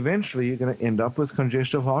 But eventually, you're going to end up with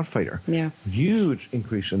congestive heart failure. Huge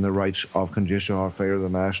increase in the rates of congestive heart failure in the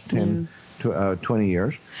last 10 to 20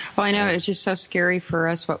 years. Well, I know it's just so scary for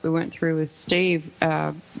us what we went through with Steve.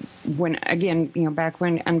 When, again, back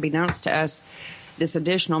when, unbeknownst to us, this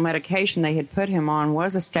additional medication they had put him on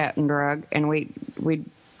was a statin drug, and we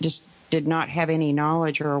just did not have any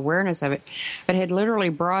knowledge or awareness of it, but had literally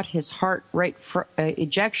brought his heart rate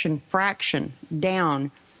ejection fraction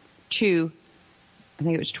down to, I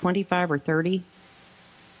think it was 25 or 30.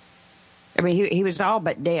 I mean, he was all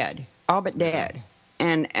but dead.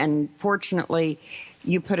 And fortunately,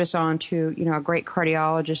 you put us on to, a great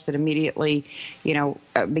cardiologist that immediately,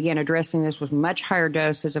 began addressing this with much higher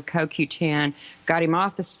doses of CoQ10, got him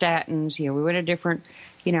off the statins. We went a different,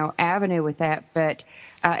 avenue with that, but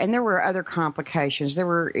and there were other complications.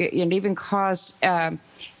 It even caused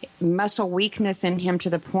muscle weakness in him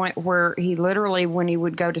to the point where he literally, when he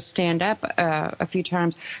would go to stand up a few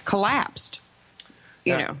times, collapsed.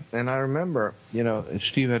 And I remember,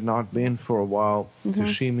 Steve had not been for a while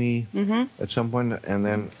to see me at some point, and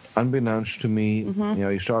then unbeknownst to me,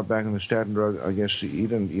 he started back on the statin drug. I guess he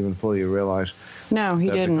didn't even fully realize that the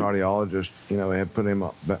cardiologist, had put him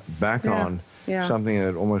back on something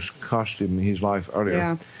that almost cost him his life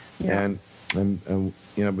earlier. And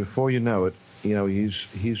before you know it,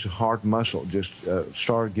 his heart muscle just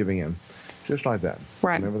started giving in, just like that.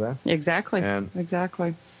 Remember that? Exactly.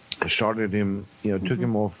 Started him, took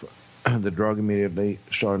him off the drug immediately,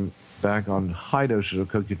 started back on high doses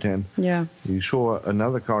of CoQ10. He saw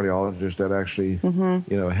another cardiologist that actually,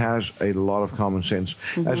 has a lot of common sense.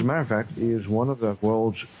 As a matter of fact, he is one of the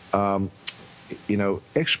world's,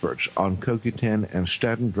 experts on CoQ10 and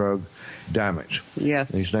statin drug damage.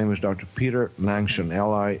 His name is Dr. Peter Langston,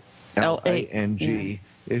 Langsjoen.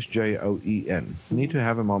 Need to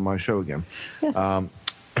have him on my show again.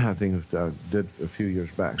 I think did a few years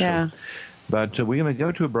back. But we're going to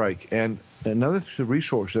go to a break. And another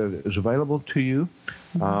resource that is available to you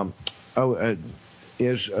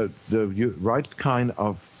is the right kind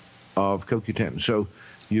of CoQ10. So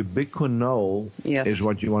Ubiquinol is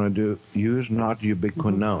what you want to do. Use not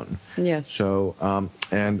ubiquinone. So,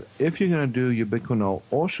 and if you're going to do Ubiquinol,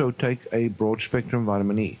 also take a broad-spectrum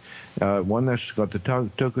vitamin E. One that's got the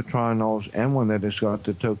tocotrienols and one that has got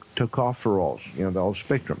the tocopherols, the whole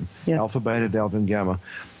spectrum, alpha, beta, delta, and gamma.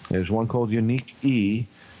 There's one called Unique E,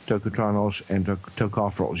 tocotrienols, and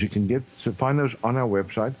tocopherols. You can find those on our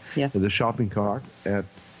website, the shopping cart at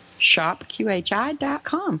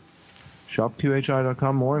shopqhi.com.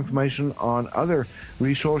 ShopQHI.com. More information on other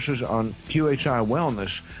resources on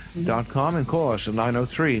QHIWellness.com, and call us at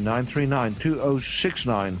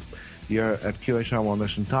 903-939-2069. You're at QHI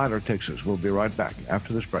Wellness in Tyler, Texas. We'll be right back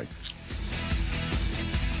after this break.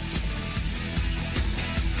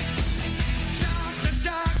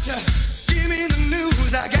 Doctor, give me the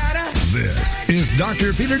news. I gotta. This is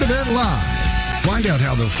Dr. Peter DeVette Live. Find out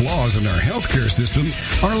how the flaws in our healthcare system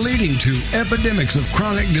are leading to epidemics of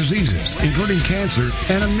chronic diseases, including cancer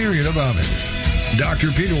and a myriad of others. Dr.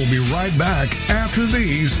 Peter will be right back after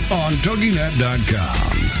these on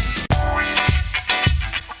TogiNet.com.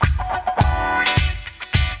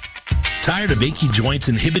 Tired of achy joints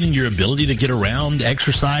inhibiting your ability to get around,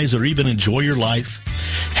 exercise, or even enjoy your life?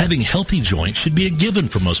 Having healthy joints should be a given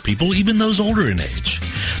for most people, even those older in age.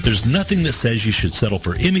 There's nothing that says you should settle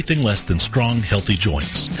for anything less than strong, healthy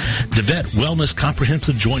joints. DeVette Wellness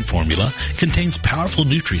Comprehensive Joint Formula contains powerful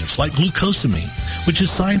nutrients like glucosamine, which is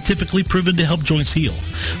scientifically proven to help joints heal.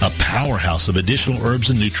 A powerhouse of additional herbs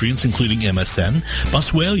and nutrients including MSM,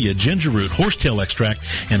 boswellia, ginger root, horsetail extract,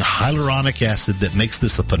 and hyaluronic acid that makes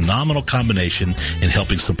this a phenomenal combination in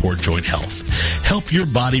helping support joint health. Help your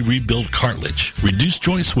body rebuild cartilage, reduce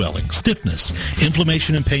joint swelling, stiffness,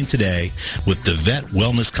 inflammation, and pain today with DeVette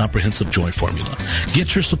Wellness Comprehensive Joint Formula.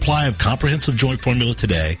 Get your supply of Comprehensive Joint Formula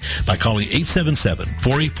today by calling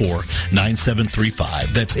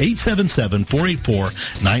 877-484-9735. That's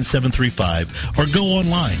 877-484-9735, or go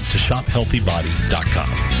online to shophealthybody.com.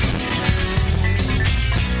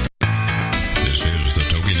 This is the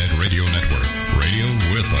TogiNet Radio Network, radio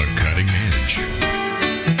with a cutting edge.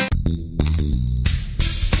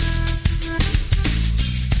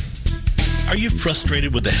 Are you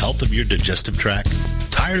frustrated with the health of your digestive tract?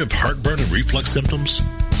 Tired of heartburn and reflux symptoms?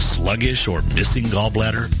 Sluggish or missing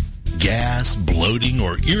gallbladder? Gas, bloating,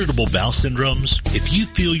 or irritable bowel syndromes? If you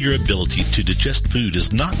feel your ability to digest food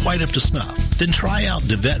is not quite up to snuff, then try out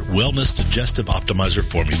DeVet Wellness Digestive Optimizer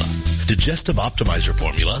Formula. Digestive Optimizer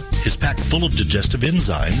Formula is packed full of digestive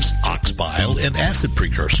enzymes, ox bile, and acid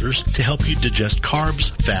precursors to help you digest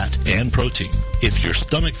carbs, fat, and protein. If your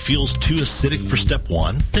stomach feels too acidic for step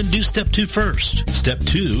 1, then do step 2 first. Step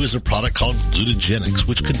 2 is a product called Glutagenics,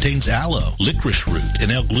 which contains aloe, licorice root,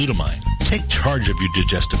 and L-glutamine. Take charge of your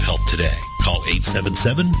digestive health today. Call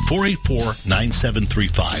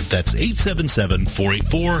 877-484-9735. That's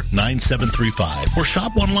 877-484-9735. Or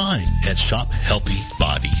shop online at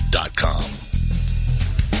shophealthybody.com.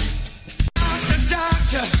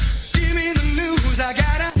 Doctor, give me the news. I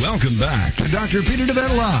gotta... Welcome back to Dr. Peter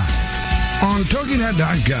DeVet Live on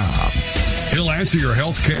TogiNet.com. He'll answer your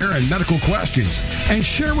health care and medical questions and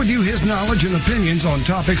share with you his knowledge and opinions on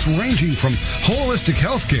topics ranging from holistic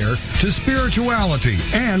health care to spirituality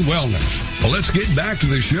and wellness. Well, let's get back to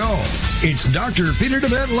the show. It's Dr. Peter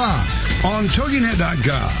DeVet Live on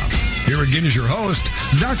TogiNet.com. Here again is your host,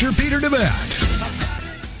 Dr. Peter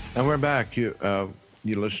DeVet. And we're back. You're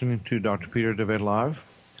listening to Dr. Peter DeVet Live.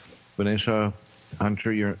 Vanessa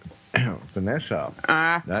Hunter, you're... Vanessa.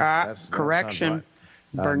 Correction. Right.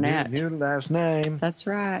 Burnett. New last name. That's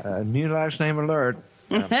right. New last name alert.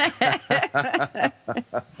 I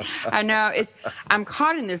know. I'm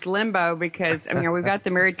caught in this limbo because, we've got the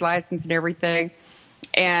marriage license and everything.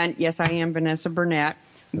 And, yes, I am Vanessa Burnett.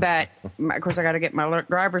 But, of course, I got to get my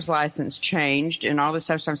driver's license changed and all this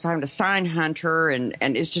stuff. So I'm having to sign Hunter. And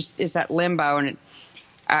it's that limbo. And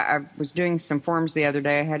I was doing some forms the other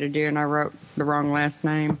day I had to do, and I wrote the wrong last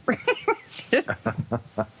name.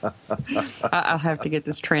 I'll have to get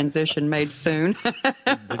this transition made soon.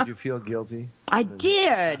 Did you feel guilty? I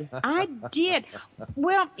did.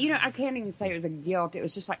 Well, I can't even say it was a guilt. It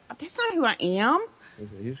was just like, that's not who I am.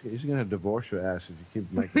 He's going to divorce your ass if you keep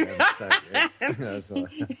making that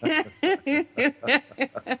mistake.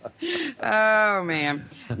 Oh, man.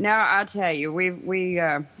 No, I'll tell you,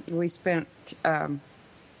 we spent...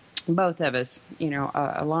 both of us,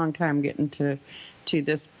 a long time getting to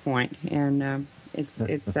this point, and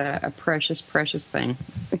it's a precious, precious thing.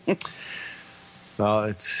 Well,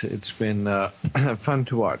 it's been fun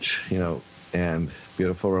to watch, and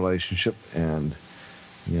beautiful relationship, and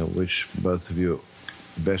wish both of you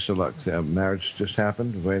best of luck. Marriage just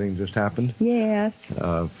happened, wedding just happened. Yes.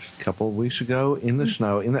 A couple of weeks ago in the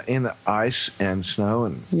snow, in the ice and snow,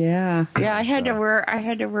 and yeah. I had to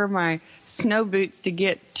wear my snow boots to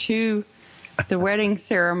get to the wedding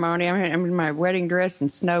ceremony. I'm in my wedding dress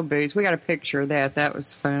and snow boots. We got a picture of that. That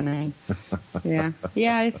was funny. Yeah.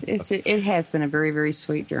 It has been a very, very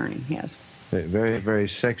sweet journey. Yes. Very, very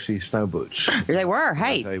sexy snow boots. They were.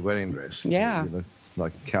 Hey. A wedding dress. Yeah. You look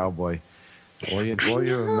like a cowboy. All you're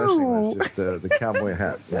missing is just the cowboy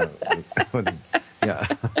hat. Yeah.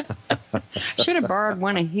 Should have borrowed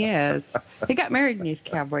one of his. He got married in his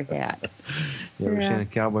cowboy hat. You ever seen a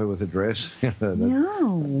cowboy with a dress?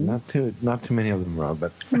 No. Not too many of them, Rob.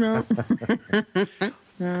 But no.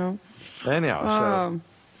 No. Anyhow,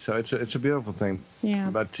 so it's a beautiful thing.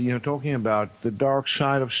 Yeah. But talking about the dark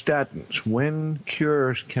side of statins, when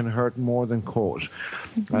cures can hurt more than cause,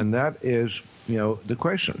 and that is the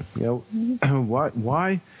question.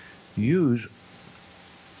 Why use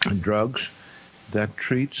drugs that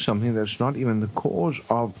treat something that's not even the cause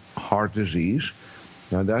of heart disease?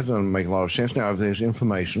 Now, that doesn't make a lot of sense. Now, if there's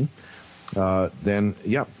inflammation, then,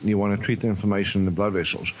 you want to treat the inflammation in the blood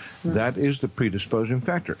vessels. Right. That is the predisposing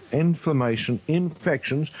factor. Inflammation,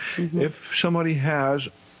 infections. Mm-hmm. If somebody has,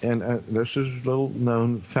 and this is a little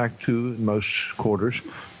known fact too in most quarters,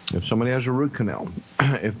 if somebody has a root canal,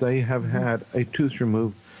 if they have had a tooth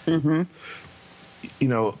removed, mm-hmm.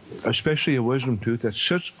 Especially a wisdom tooth that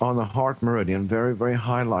sits on the heart meridian, very, very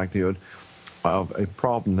high likelihood of a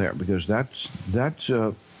problem there, because that's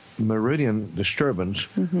meridian disturbance,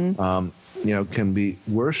 mm-hmm. Can be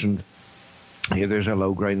worsened if there's a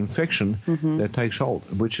low-grade infection mm-hmm. that takes hold,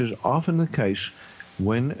 which is often the case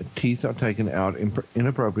when teeth are taken out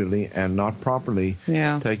inappropriately and not properly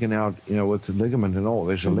taken out, with the ligament and all.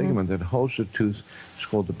 There's a ligament that holds the tooth. It's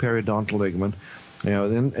called the periodontal ligament.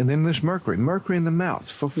 And then there's mercury in the mouth,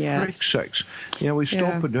 for frick's sakes. We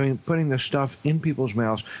still putting this stuff in people's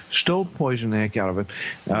mouths, still poison the heck out of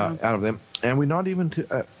them, and we're not even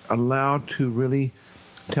allowed to really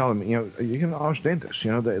tell them. You can ask dentists.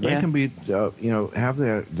 They can be, have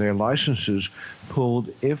their licenses pulled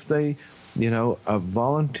if they,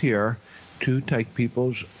 volunteer to take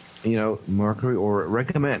people's, mercury, or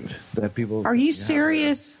recommend that people. Are you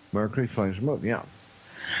serious? Mercury fillings removed. Yeah.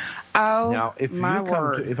 Oh, now,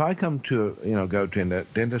 if I come to go to a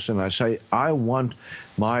dentist and I say I want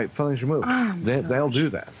my fillings removed, they'll do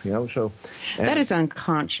that. So that is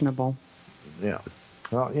unconscionable. Yeah.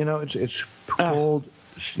 Well, it's called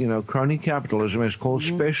crony capitalism. It's called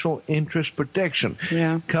special interest protection.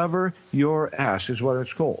 Yeah. Cover your ass is what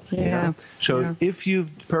it's called. Yeah. So if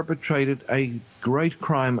you've perpetrated a great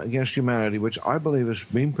crime against humanity, which I believe is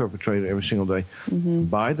being perpetrated every single day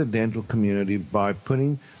by the dental community, by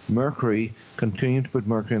continuing to put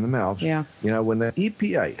mercury in the mouths. Yeah. When the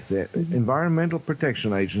EPA, the Environmental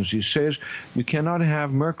Protection Agency, says you cannot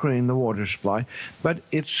have mercury in the water supply, but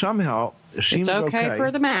it somehow seems okay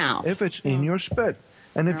for the mouth if it's in your spit.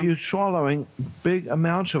 And if you're swallowing big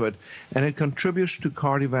amounts of it, and it contributes to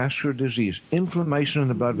cardiovascular disease, inflammation in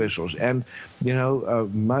the blood vessels, and,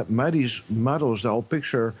 muddles the whole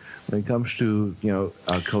picture when it comes to,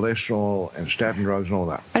 cholesterol and statin drugs and all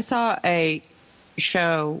that. I saw a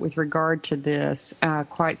show with regard to this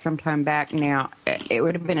quite some time back now. It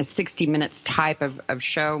would have been a 60 Minutes type of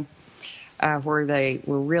show where they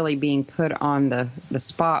were really being put on the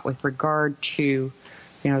spot with regard to,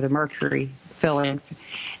 the mercury fillings,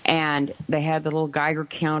 and they had the little Geiger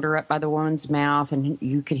counter up by the woman's mouth, and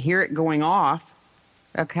you could hear it going off.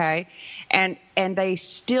 Okay, and they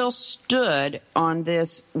still stood on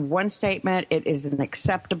this one statement: it is an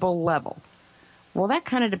acceptable level. Well, that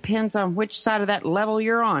kind of depends on which side of that level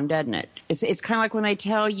you're on, doesn't it? It's kind of like when they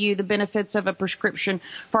tell you the benefits of a prescription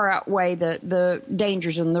far outweigh the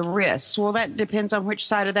dangers and the risks. Well, that depends on which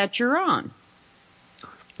side of that you're on.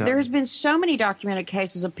 There's been so many documented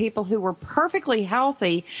cases of people who were perfectly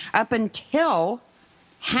healthy up until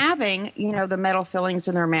having, the metal fillings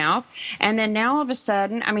in their mouth. And then now all of a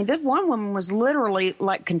sudden, this one woman was literally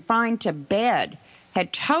like confined to bed,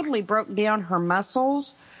 had totally broke down her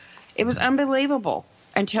muscles. It was unbelievable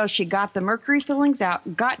until she got the mercury fillings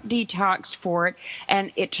out, got detoxed for it,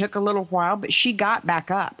 and it took a little while, but she got back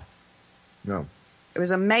up. No. It was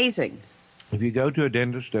amazing. If you go to a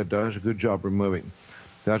dentist that does a good job removing,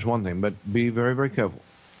 that's one thing, but be very, very careful.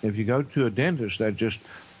 If you go to a dentist that just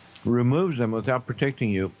removes them without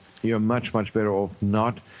protecting you, you're much, much better off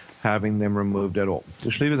not having them removed at all.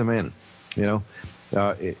 Just leave them in.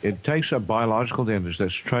 It takes a biological dentist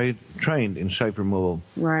that's trained in safe removal,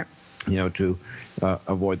 right? To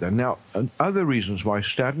avoid that. Now, other reasons why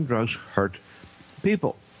statin drugs hurt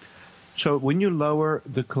people. So when you lower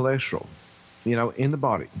the cholesterol, in the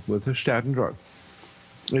body with a statin drug,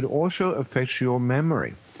 it also affects your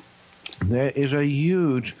memory. There is a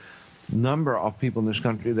huge number of people in this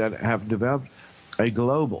country that have developed a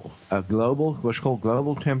global, what's called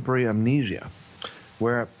global temporary amnesia,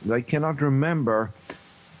 where they cannot remember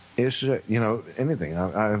anything.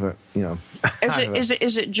 I have a,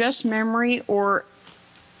 Is it just memory, or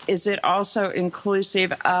is it also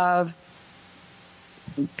inclusive of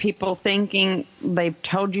people thinking they've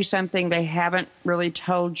told you something they haven't really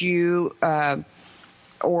told you,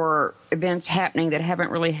 or events happening that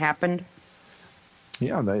haven't really happened?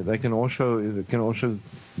 Yeah, they can also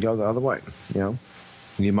go the other way. You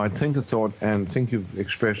might think a thought and think you've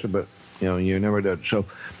expressed it, but you never did. So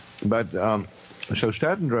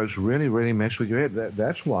statin drugs really, really mess with your head.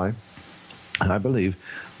 That's why I believe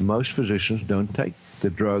most physicians don't take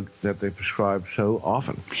the drug that they prescribe so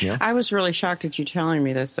often. Yeah. I was really shocked at you telling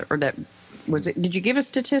me this, or that was it. Did you give a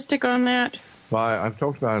statistic on that? Well, I've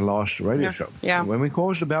talked about it last radio show. Yeah. When we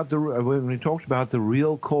talked about the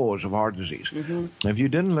real cause of heart disease. Mm-hmm. If you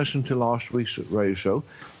didn't listen to last week's radio show,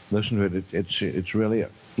 listen to it. It's really a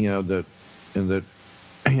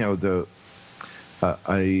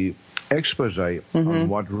expose on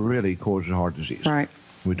what really causes heart disease. Right.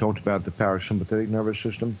 We talked about the parasympathetic nervous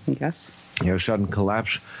system. Yes. Sudden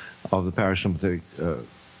collapse of the parasympathetic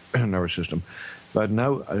nervous system. But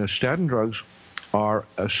no, statin drugs are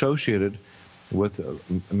associated with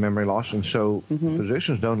memory loss, and so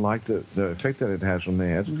physicians don't like the effect that it has on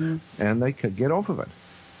their heads, and they could get off of it.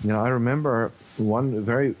 I remember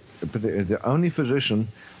the only physician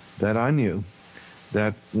that I knew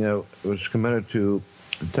that was committed to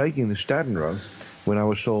taking the statin drug when I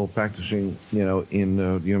was still practicing, in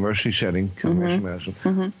the university setting, conventional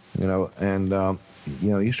medicine,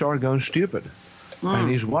 and he started going stupid.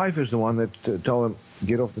 And his wife is the one that told him,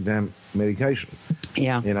 get off the damn medication.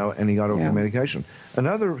 Yeah. And he got off the medication.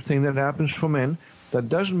 Another thing that happens for men that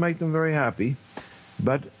doesn't make them very happy,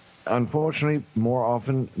 but unfortunately more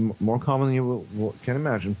common than you can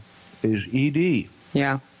imagine, is ED.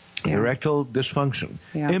 Yeah. Erectile dysfunction,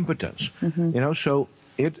 impotence. So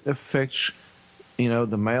it affects,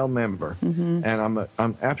 the male member. And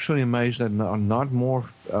I'm absolutely amazed that not more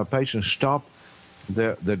patients stop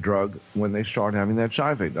the drug when they start having that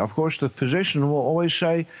side effect. Of course, the physician will always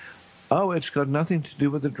say, "Oh, it's got nothing to do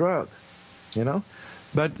with the drug,"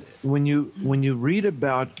 But when you read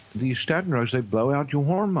about these statin drugs, they blow out your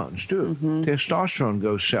hormones too. Testosterone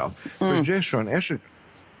goes south, progesterone, estrogen.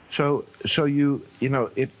 So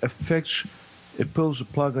it affects, it pulls the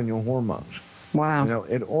plug on your hormones. Wow.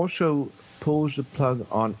 It also pulls the plug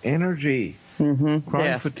on energy.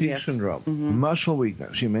 Chronic fatigue syndrome, muscle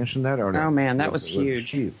weakness. You mentioned that earlier. Oh man, that was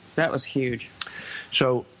huge. That was huge.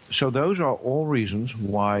 So those are all reasons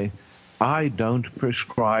why I don't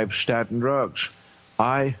prescribe statin drugs.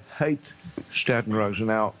 I hate statin drugs.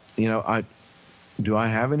 Now, do I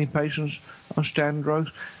have any patients on statin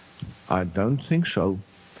drugs? I don't think so.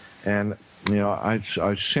 And I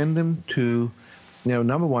send them to,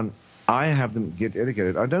 number one, I have them get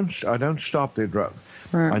educated. I don't stop their drug.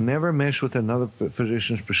 Right. I never mess with another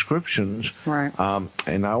physician's prescriptions. Right.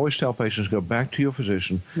 And I always tell patients, go back to your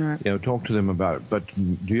physician, right. Talk to them about it. But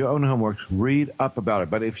do your own homework, read up about it.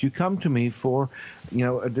 But if you come to me for,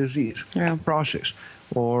 a disease process,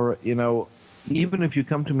 or, even if you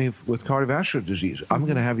come to me with cardiovascular disease, I'm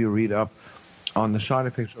going to have you read up on the side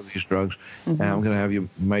effects of these drugs, and I'm going to have you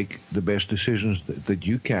make the best decisions that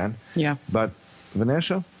you can. Yeah. But,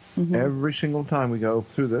 Vanessa, every single time we go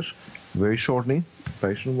through this, very shortly, the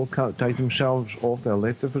patient will take themselves off. They'll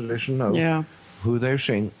let the physician know who they're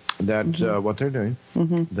seeing, that what they're doing.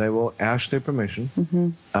 They will ask their permission.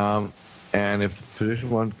 And if the physician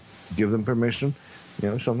won't give them permission,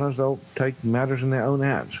 sometimes they'll take matters in their own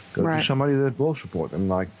hands. Go to somebody that will support them,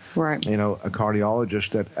 like, a cardiologist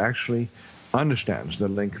that actually understands the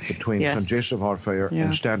link between congestive heart failure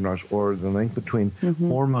and statin drugs, or the link between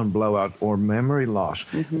hormone blowout or memory loss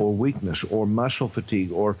or weakness or muscle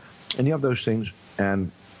fatigue or any of those things,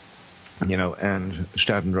 and and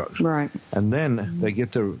statin drugs. Right. And then they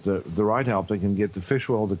get the right help. They can get the fish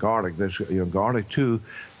oil, the garlic. There's garlic too,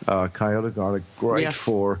 coyote garlic, great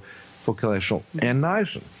for cholesterol, and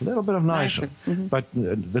niacin, a little bit of niacin. But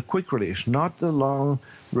the quick release, not the long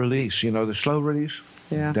release. The slow release.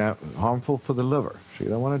 Harmful for the liver. So you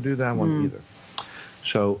don't want to do that one either.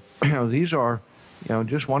 So these are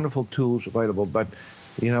just wonderful tools available. But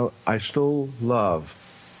I still love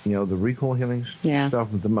the recall healing stuff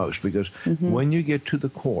the most, because when you get to the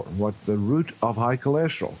core, what the root of high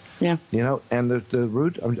cholesterol, and the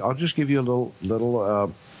root. I'll just give you a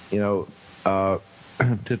little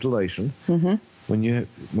titillation.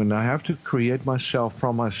 When I have to create myself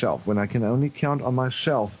from myself, when I can only count on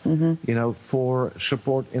myself, for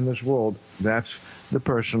support in this world, that's the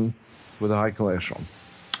person with a high cholesterol.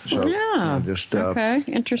 So okay,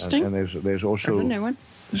 interesting. And there's also a new one.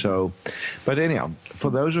 So, but anyhow, for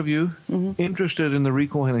those of you interested in the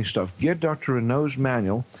recall healing stuff, get Dr. Renault's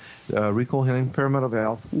manual, Recall Healing Pyramid of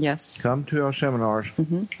Health. Yes. Come to our seminars,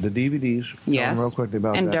 the DVDs. Yes. Real quickly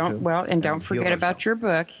about and that don't forget about your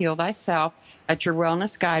book, Heal Thyself. That's your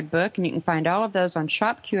wellness guidebook, and you can find all of those on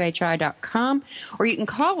shopqhi.com, or you can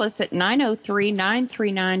call us at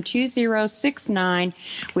 903-939-2069.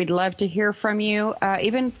 We'd love to hear from you,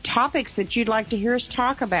 even topics that you'd like to hear us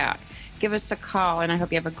talk about. Give us a call, and I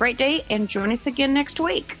hope you have a great day, and join us again next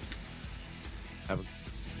week.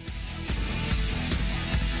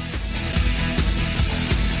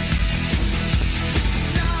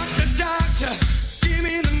 Doctor, give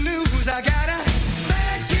me the news. I gotta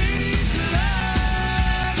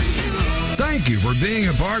Thank you for being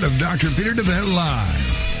a part of Dr. Peter DeVette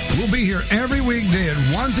Live. We'll be here every weekday at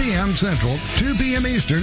 1 p.m. Central, 2 p.m. Eastern